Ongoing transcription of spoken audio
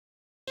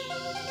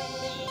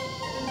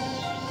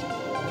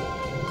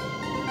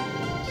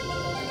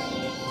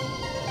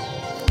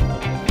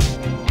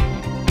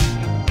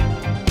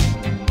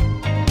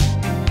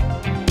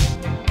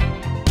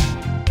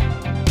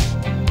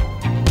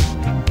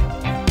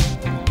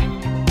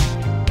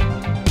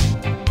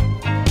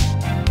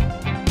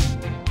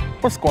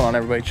What's going on,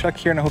 everybody? Chuck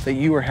here, and I hope that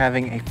you are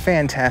having a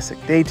fantastic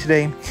day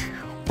today.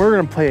 We're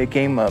gonna play a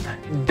game of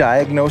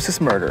Diagnosis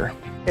Murder.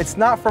 It's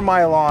not for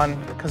my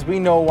lawn, because we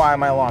know why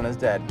my lawn is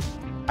dead.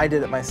 I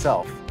did it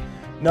myself.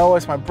 No,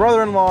 it's my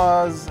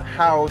brother-in-law's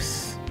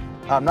house.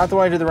 Not the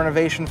one I did the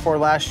renovation for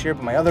last year,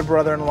 but my other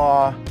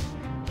brother-in-law.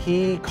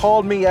 He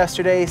called me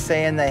yesterday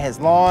saying that his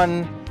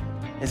lawn,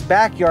 his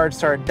backyard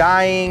started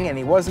dying, and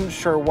he wasn't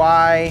sure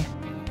why.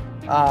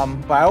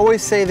 But I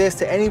always say this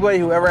to anybody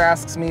who ever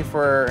asks me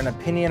for an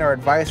opinion or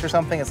advice or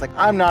something. It's like,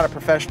 I'm not a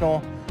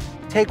professional.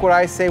 Take what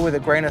I say with a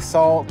grain of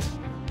salt.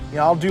 You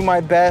know, I'll do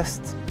my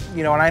best,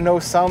 you know, and I know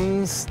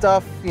some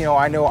stuff, you know,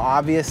 I know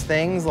obvious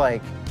things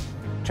like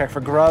check for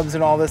grubs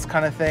and all this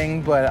kind of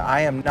thing, but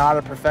I am not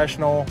a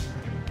professional.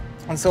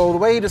 And so the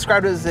way he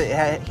described it is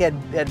that it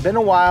had been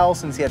a while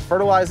since he had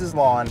fertilized his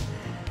lawn.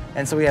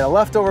 And so he had a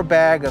leftover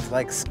bag of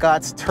like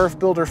Scott's Turf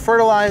Builder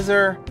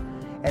fertilizer.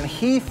 And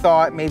he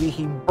thought maybe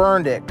he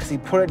burned it because he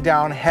put it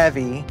down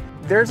heavy.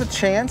 There's a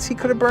chance he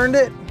could have burned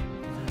it.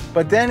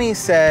 But then he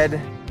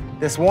said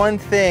this one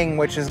thing,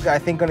 which is I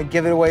think gonna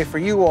give it away for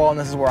you all, and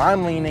this is where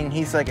I'm leaning.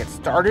 He's like, it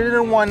started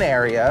in one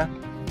area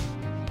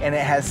and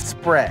it has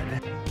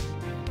spread.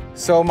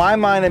 So my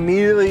mind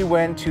immediately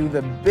went to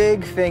the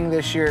big thing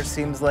this year. It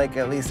seems like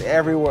at least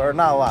everywhere,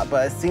 not a lot,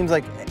 but it seems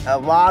like a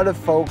lot of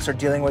folks are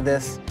dealing with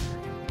this,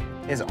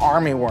 is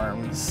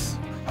armyworms.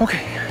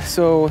 Okay,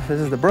 so this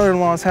is the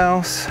brother-in-law's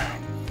house.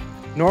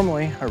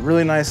 Normally a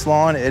really nice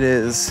lawn. It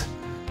is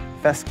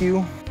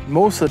fescue.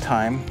 Most of the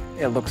time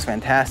it looks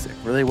fantastic,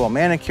 really well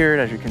manicured,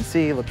 as you can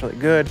see, it looks really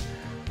good.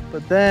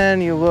 But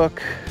then you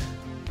look,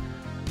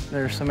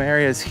 there's some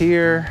areas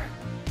here,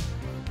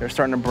 they're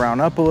starting to brown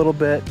up a little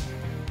bit,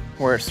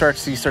 where you start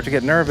to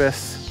get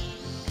nervous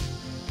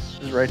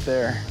is right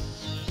there.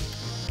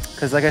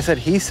 Because like I said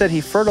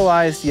he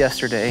fertilized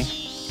yesterday,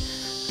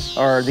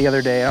 or the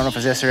other day, I don't know if it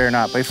was yesterday or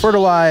not, but he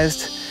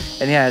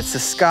fertilized, and yeah, it's the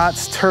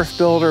Scott's Turf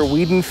Builder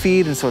Weed and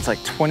Feed, and so it's like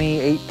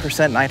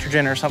 28%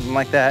 nitrogen or something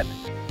like that.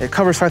 It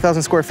covers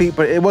 5,000 square feet,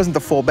 but it wasn't the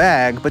full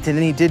bag, but then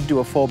he did do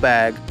a full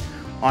bag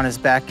on his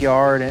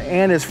backyard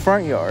and his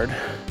front yard.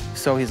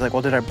 So he's like,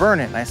 well, did I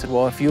burn it? And I said,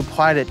 well, if you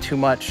applied it too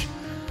much,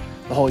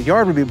 the whole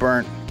yard would be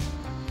burnt,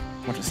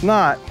 which it's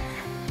not,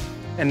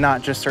 and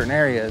not just certain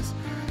areas.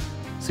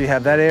 So you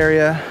have that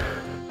area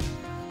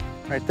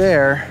right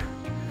there,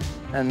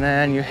 and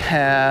then you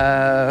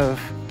have,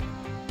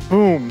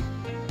 boom,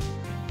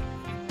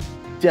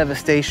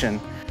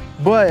 devastation.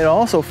 But it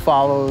also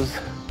follows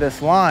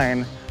this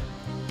line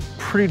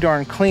pretty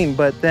darn clean.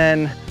 But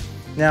then,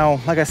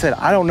 now, like I said,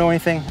 I don't know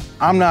anything.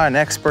 I'm not an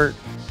expert,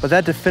 but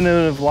that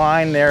definitive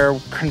line there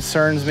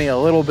concerns me a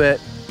little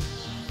bit.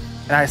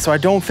 And so I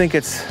don't think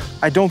it's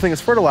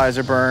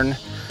fertilizer burn,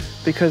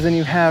 because then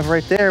you have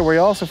right there where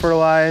you also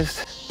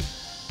fertilized,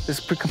 this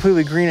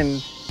completely green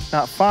and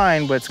not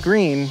fine, but it's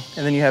green,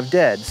 and then you have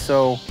dead.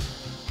 So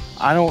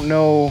I don't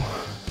know.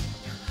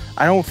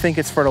 I don't think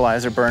it's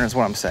fertilizer burn is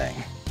what I'm saying.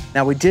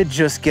 Now we did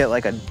just get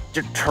like a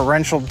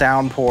torrential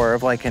downpour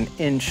of like an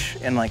inch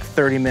in like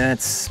 30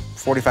 minutes,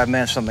 45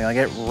 minutes, something. Like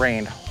it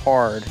rained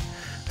hard.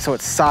 So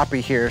it's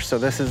soppy here. So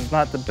this is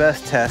not the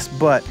best test,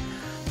 but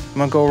I'm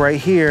gonna go right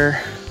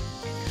here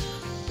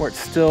where it's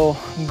still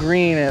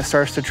green and it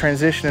starts to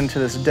transition into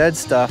this dead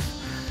stuff,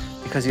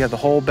 because you have the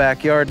whole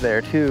backyard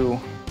there too.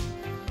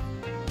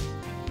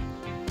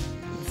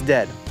 It's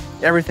dead.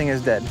 Everything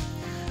is dead.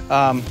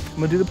 I'm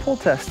gonna do the pull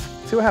test,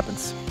 see what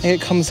happens. I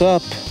think it comes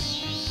up.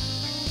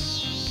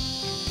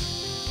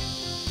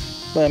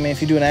 But I mean,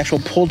 if you do an actual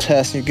pull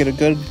test and you get a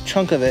good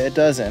chunk of it, it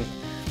doesn't.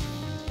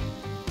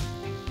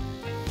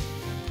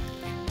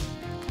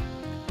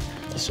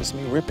 It's just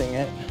me ripping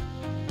it.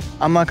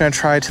 I'm not gonna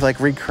try to like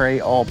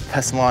recreate all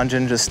Pestilon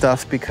Ninja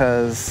stuff,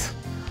 because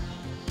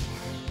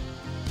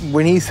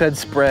when he said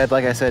spread,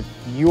 like I said,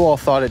 you all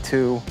thought it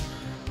too.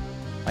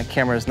 My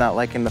camera's not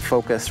liking the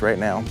focus right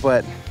now,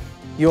 but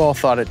you all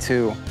thought it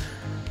too.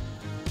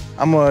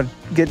 I'm gonna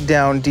get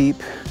down deep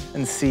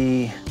and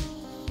see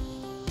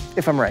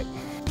if I'm right.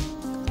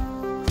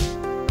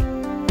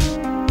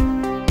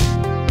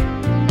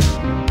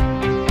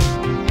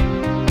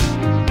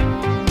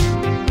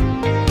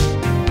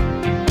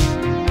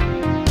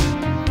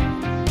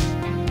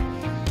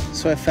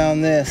 So I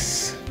found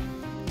this.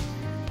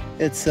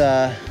 It's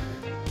I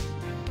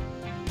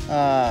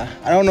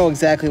don't know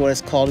exactly what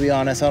it's called, to be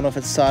honest. I don't know if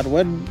it's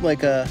sodwood,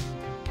 like a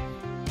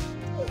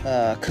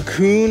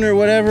cocoon or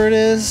whatever it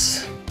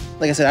is.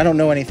 Like I said, I don't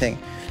know anything.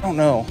 I don't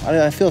know.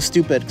 I feel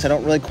stupid because I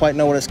don't really quite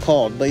know what it's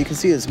called, but you can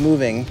see it's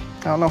moving.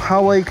 I don't know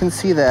how well you can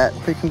see that,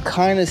 but you can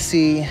kind of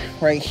see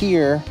right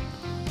here,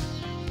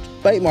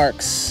 bite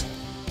marks.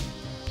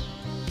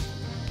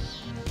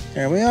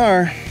 There we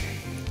are.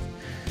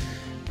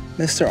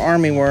 Mr.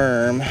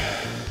 Armyworm.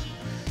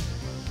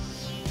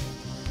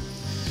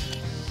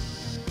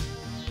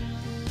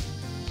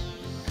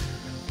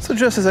 So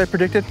just as I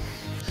predicted,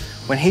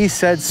 when he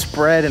said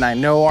spread, and I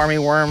know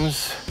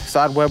armyworms,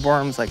 sod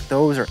webworms, like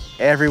those are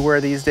everywhere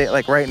these days,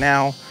 like right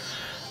now.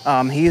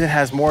 He even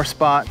has more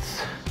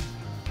spots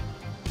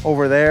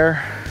over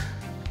there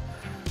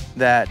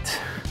that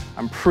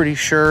I'm pretty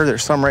sure,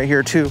 there's some right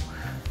here too,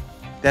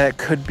 that it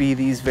could be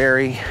this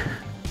very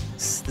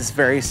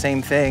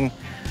same thing.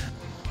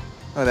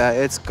 Look at that,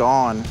 it's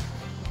gone.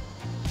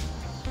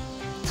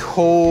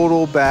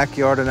 Total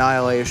backyard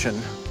annihilation.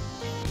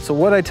 So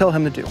what did I tell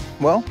him to do?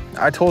 Well,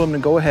 I told him to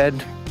go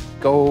ahead,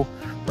 go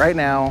right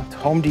now to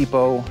Home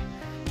Depot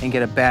and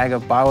get a bag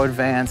of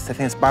Bio-Advanced, I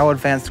think it's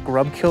Bio-Advanced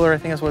Grub Killer, I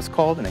think that's what it's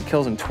called, and it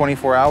kills in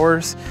 24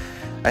 hours.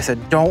 I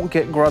said, don't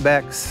get Grub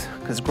X,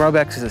 because Grub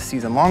X is a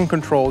season-long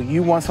control.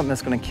 You want something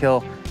that's gonna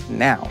kill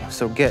now.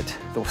 So get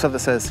the stuff that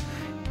says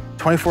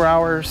 24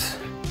 hours,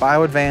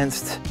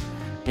 Bio-Advanced,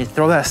 and you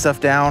throw that stuff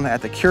down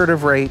at the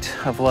curative rate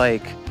of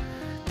like,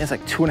 it's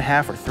like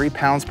 2.5 or 3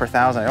 pounds per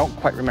thousand. I don't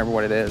quite remember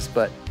what it is,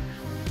 but,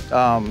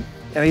 and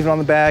even on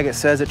the bag, it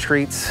says it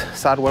treats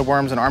sodwood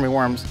worms and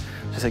armyworms.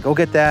 Just like, go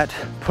get that,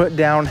 put it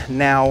down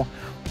now,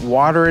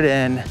 water it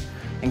in,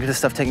 and get this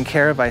stuff taken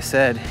care of. I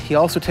said, he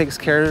also takes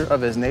care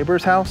of his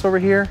neighbor's house over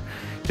here.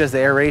 He does the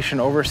aeration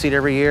overseed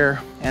every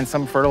year and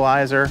some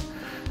fertilizer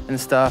and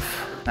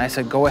stuff. And I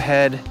said, go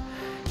ahead.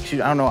 I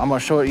don't know, I'm gonna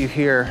show it you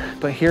here,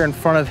 but here in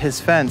front of his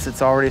fence,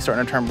 it's already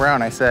starting to turn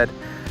brown. I said,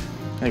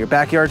 your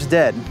backyard's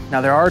dead. Now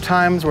there are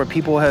times where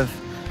people have,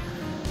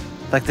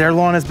 like their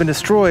lawn has been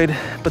destroyed,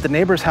 but the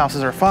neighbors'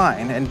 houses are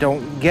fine and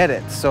don't get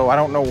it. So I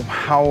don't know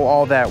how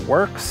all that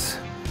works,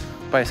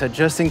 but I said,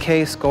 just in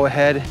case, go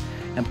ahead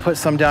and put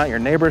some down at your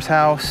neighbor's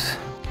house.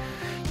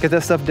 Get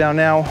that stuff down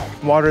now,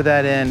 water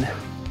that in,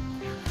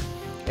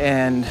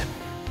 and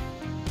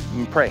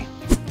pray.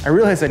 I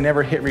realized I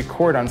never hit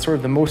record on sort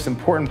of the most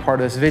important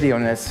part of this video,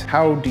 and that's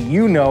how do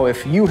you know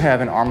if you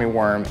have an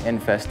armyworm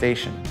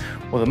infestation?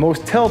 Well, the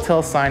most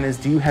telltale sign is,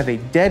 do you have a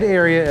dead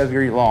area of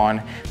your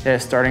lawn that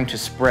is starting to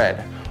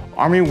spread?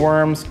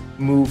 Armyworms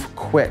move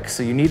quick,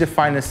 so you need to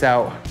find this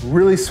out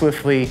really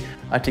swiftly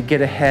to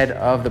get ahead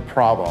of the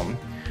problem.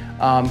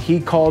 He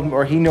called,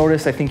 or he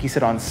noticed, I think he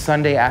said on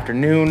Sunday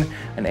afternoon,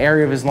 an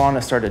area of his lawn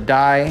that started to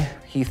die.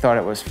 He thought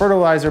it was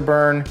fertilizer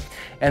burn.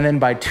 And then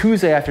by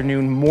Tuesday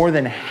afternoon, more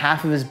than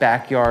half of his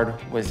backyard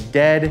was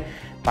dead.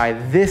 By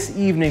this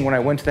evening, when I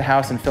went to the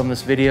house and filmed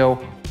this video,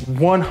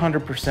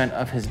 100%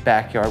 of his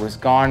backyard was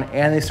gone,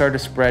 and they started to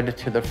spread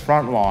to the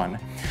front lawn.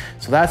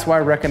 So that's why I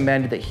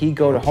recommended that he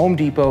go to Home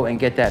Depot and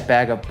get that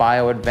bag of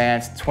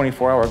Bio-Advanced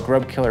 24-hour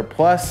Grub Killer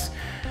Plus.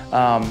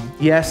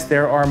 Yes,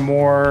 there are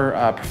more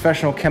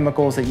professional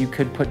chemicals that you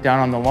could put down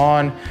on the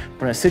lawn,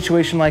 but in a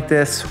situation like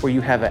this where you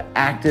have an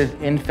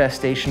active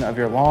infestation of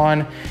your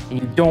lawn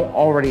and you don't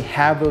already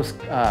have those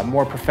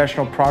more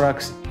professional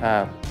products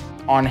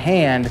on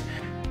hand,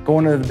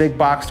 going to the big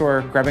box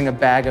store, grabbing a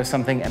bag of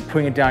something and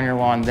putting it down your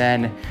lawn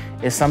then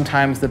is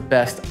sometimes the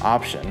best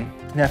option.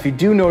 Now, if you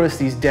do notice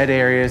these dead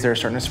areas that are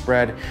starting to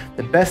spread,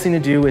 the best thing to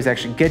do is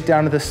actually get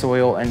down to the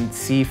soil and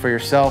see for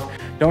yourself.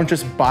 Don't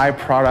just buy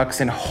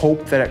products and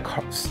hope that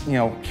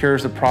it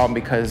cures the problem,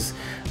 because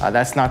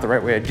that's not the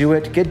right way to do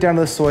it. Get down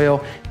to the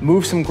soil,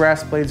 move some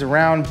grass blades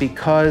around,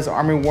 because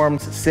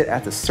armyworms sit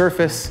at the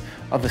surface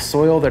of the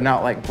soil. They're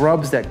not like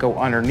grubs that go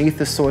underneath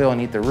the soil and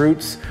eat the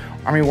roots.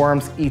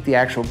 Armyworms eat the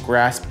actual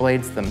grass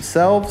blades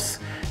themselves.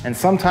 And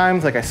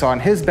sometimes, like I saw in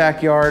his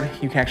backyard,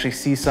 you can actually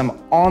see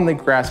some on the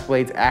grass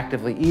blades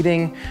actively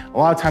eating. A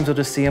lot of times you'll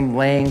just see them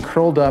laying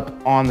curled up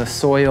on the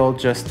soil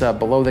just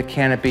below the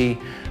canopy.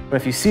 But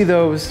if you see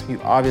those, you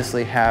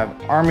obviously have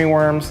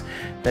armyworms.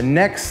 The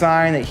next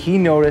sign that he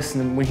noticed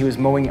when he was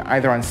mowing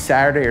either on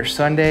Saturday or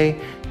Sunday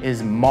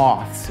is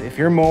moths. If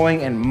you're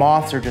mowing and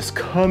moths are just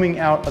coming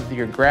out of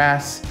your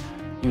grass,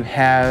 you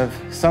have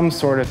some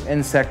sort of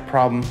insect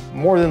problem,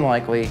 more than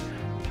likely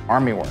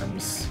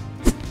armyworms.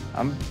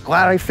 I'm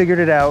glad I figured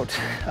it out.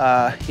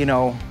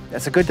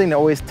 That's a good thing to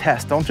always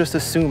test. Don't just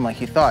assume like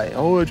he thought,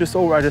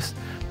 I just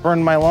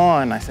burned my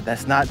lawn. I said,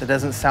 that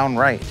doesn't sound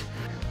right.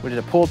 We did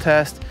a pull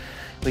test.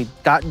 We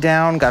got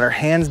down, got our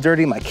hands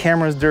dirty. My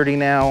camera's dirty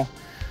now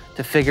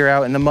to figure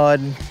out in the mud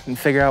and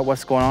figure out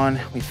what's going on.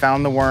 We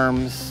found the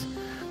worms.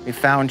 We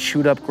found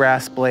chewed up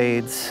grass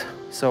blades.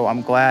 So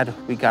I'm glad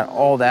we got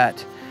all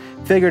that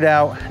figured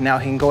out. Now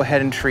he can go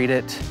ahead and treat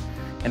it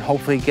and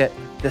hopefully get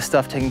this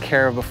stuff taken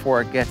care of before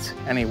it gets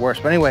any worse.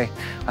 But anyway,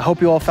 I hope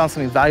you all found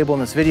something valuable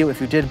in this video.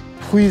 If you did,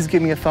 please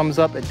give me a thumbs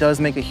up. It does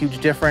make a huge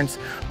difference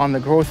on the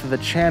growth of the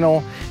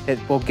channel. It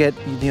will get,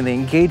 the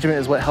engagement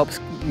is what helps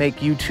make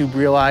YouTube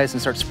realize and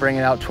start spreading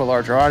it out to a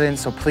larger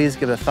audience. So please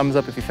give it a thumbs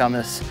up if you found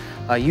this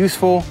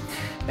useful.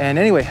 And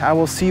anyway, I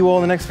will see you all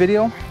in the next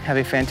video. Have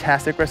a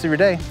fantastic rest of your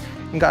day,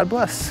 and God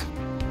bless.